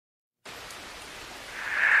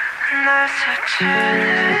날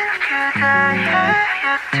스치는 그대의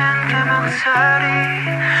옅은 그 목소리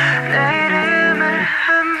내 이름을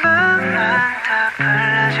한 번만 더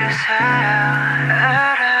불러주세요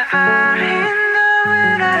알아버린 너의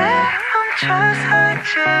아래 멈춰서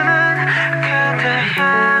있지만 그대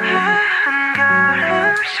향해 한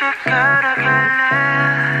걸음씩 걸어갈래요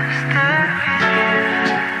Stay with you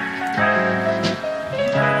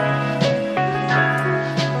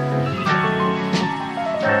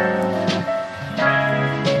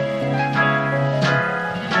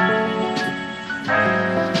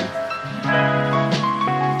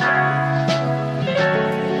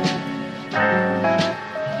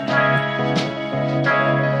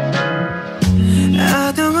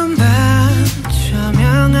어두운 밤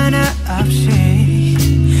조명 하나 없이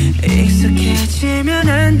익숙해지면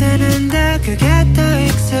안 되는데 그게 더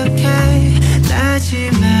익숙해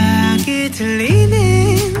마지막이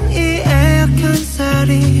들리는 이 에어컨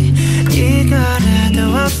소리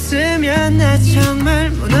이거라도 없으면 나 정말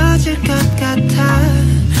무너질 것 같아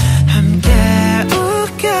함께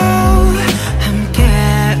웃고 함께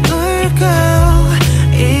울고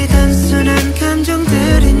이 단순한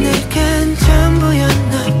감정들이 내겐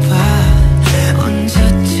전부였나 봐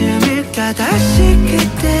언제쯤일까 다시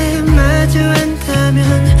그때 마주 한다면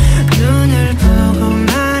눈을 보고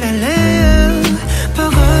말할래요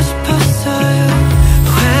보고 싶었어요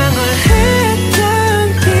황홀했던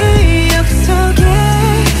기억 속에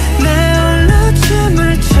내 홀로 춤을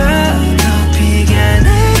춰도 비가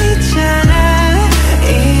내리잖아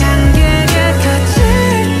이 안개가 걷힐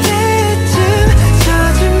때쯤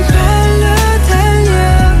젖은 발로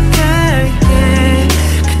달려갈게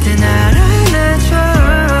그때 날 안아줘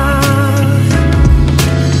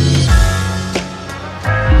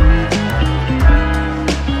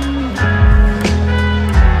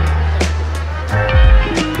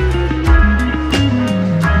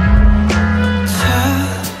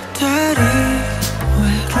저 달이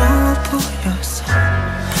외로워 보여서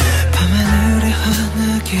밤하늘에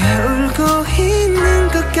환하게 울고 있는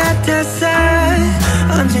것 같았어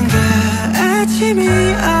언젠가 아침이